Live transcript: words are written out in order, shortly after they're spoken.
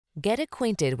Get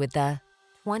acquainted with the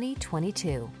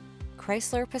 2022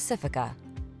 Chrysler Pacifica.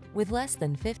 With less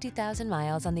than 50,000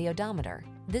 miles on the odometer,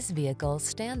 this vehicle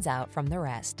stands out from the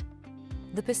rest.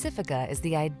 The Pacifica is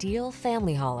the ideal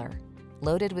family hauler.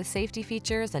 Loaded with safety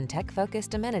features and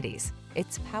tech-focused amenities,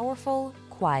 it's powerful,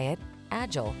 quiet,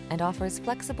 agile, and offers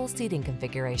flexible seating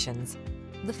configurations.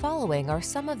 The following are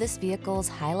some of this vehicle's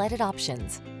highlighted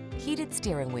options: heated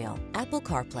steering wheel, Apple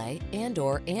CarPlay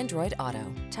and/or Android Auto,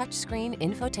 touchscreen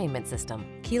infotainment system,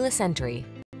 keyless entry,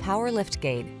 power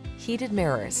liftgate, heated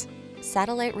mirrors,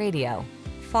 satellite radio,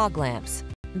 fog lamps,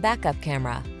 backup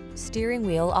camera, steering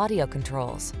wheel audio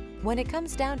controls. When it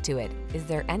comes down to it, is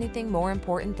there anything more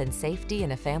important than safety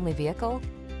in a family vehicle?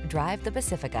 Drive the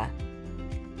Pacifica.